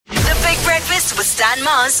Breakfast with Stan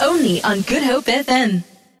Mars. Only on Good Hope FM.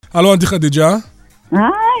 Hello, Aunty Gadija.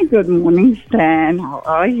 Hi, good morning, Stan. How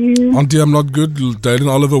are you? Auntie, I'm not good. Dalen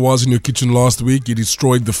Oliver was in your kitchen last week. He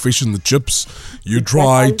destroyed the fish and the chips. You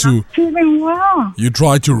tried to Feeling well.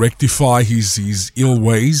 rectify his ill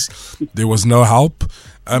ways. There was no help.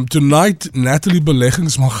 Tonight, Natalie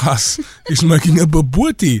Beleggingsmagas is making a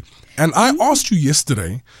Bobotie. And I asked you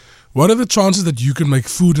yesterday, what are the chances that you can make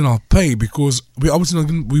food and I'll pay? Because we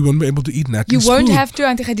obviously we won't be able to eat Natalie's You won't food. have to,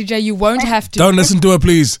 Aunty Gadija. You won't have to. Don't listen to her,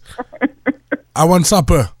 please. I want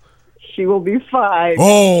supper. She will be fine.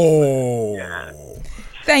 Oh.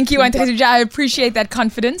 Thank you, Aunty Gadija. I appreciate that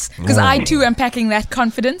confidence because I too am packing that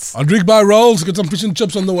confidence. I'll drink by rolls, get some fish and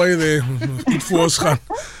chips on the way there. Goed voor ons gaan.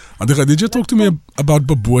 Aunty Gadija, talk to me about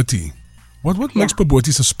Bobotie. What makes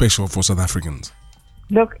Bobotie so special for South Africans?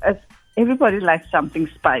 Look, everybody likes something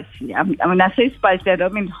spicy. I mean, I say spicy, I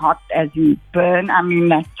don't mean hot as in burn. I mean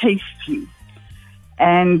like tasty.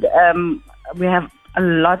 And we have a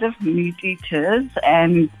lot of meat eaters,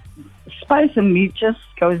 and spice and meat just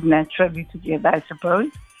goes naturally together, I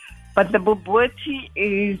suppose. But the Bobotie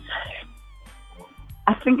is,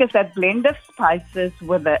 I think it's that blend of spices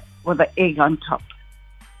with the egg on top.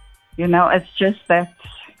 You know, it's just that,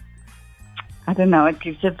 I don't know, it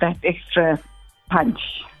gives it that extra punch.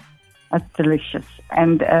 It's delicious.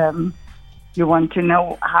 And you want to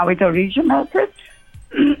know how it originated?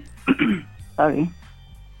 Sorry.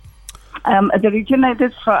 It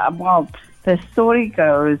originated from, well, the story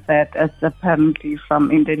goes that it's apparently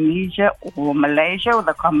from Indonesia or Malaysia, or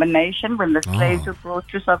the combination, when the slaves were brought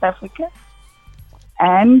to South Africa.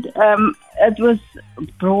 And it was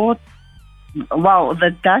brought, well,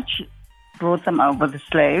 the Dutch brought them over, the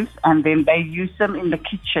slaves, and then they used them in the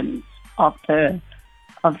kitchens of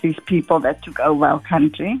these people that took over our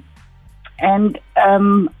country. And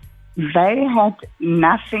they had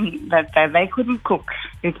nothing that they couldn't cook.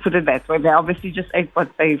 Let's put it that way. They obviously just ate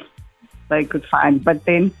what they could find. But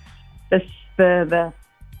then the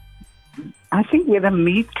I think where the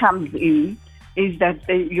meat comes in is that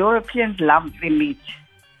the Europeans love the meat.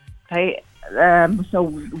 They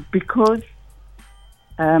so because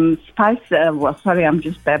spice. Sorry, I'm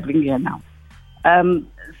just babbling here now.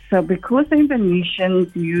 So because the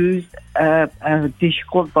Indonesians used a dish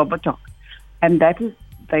called Bobotie, and that is,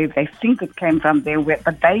 they think it came from there,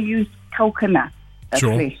 but they used coconut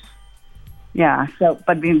flesh. Yeah, so,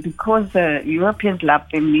 but then because the Europeans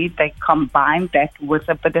loved their meat, they combined that with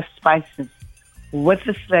a bit of spices. With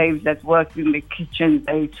the slaves that worked in the kitchen,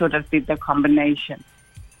 they sort of did the combination.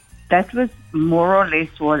 That was more or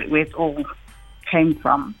less where it all came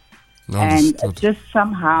from. And it just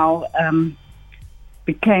somehow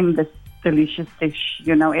became this delicious dish.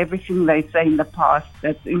 You know, everything they say in the past,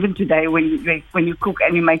 that even today when you cook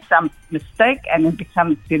and you make some mistake and it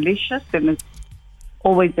becomes delicious, then it's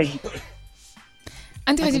always a hit.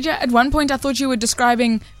 Aunty Gadija, at one point I thought you were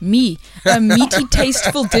describing me, a meaty,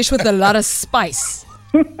 tasteful dish with a lot of spice.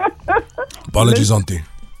 Apologies, Auntie.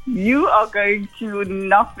 You are going to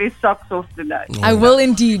knock their socks off tonight. I will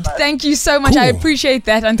indeed. Thank you so much. Cool. I appreciate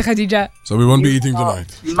that, Aunty Gadija. So we won't be eating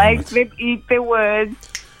tonight. Make them eat their words.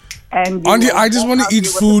 And Auntie, I just want to eat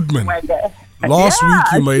food, man. Last week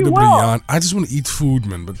you made a biryani. I just want to eat food,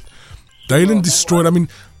 man. But Dalen destroyed. I mean,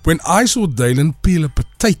 when I saw Dalen peel a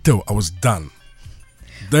potato, I was done.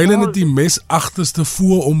 Dalen het die mes agterste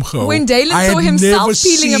voor omgehou. When Dalen saw himself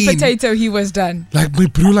peeling a potato, he was done. Like my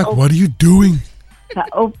bro, like, what are you doing?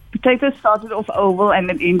 The potato started off oval and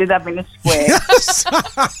it ended up in a square. Yes.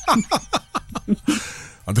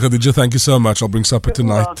 Aunty Gadija, thank you so much. I'll bring supper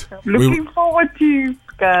tonight. Looking forward to you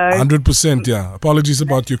guys. 100%, yeah. Apologies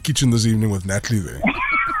about your kitchen this evening with Natalie there.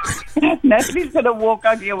 Natalie's going to walk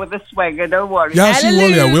out here with a swagger, don't worry. Yeah, she will,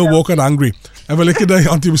 yeah. We'll walk out hungry. Have a lekker day,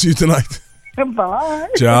 Auntie. We'll see you tonight. Bye.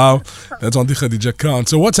 Ciao. That's Aunty Gadija Khan.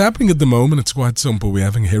 So what's happening at the moment? It's quite simple. We're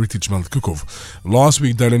having a Heritage Month cook-off. Last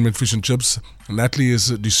week, Dalen made fish and chips. Natalie is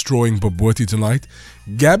destroying Bobotie tonight.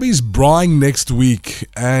 Gabby's braaiing next week.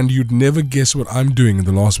 And you'd never guess what I'm doing in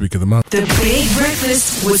the last week of the month. The Big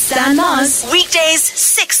Breakfast with Stan Mars. Weekdays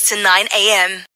 6 to 9 a.m.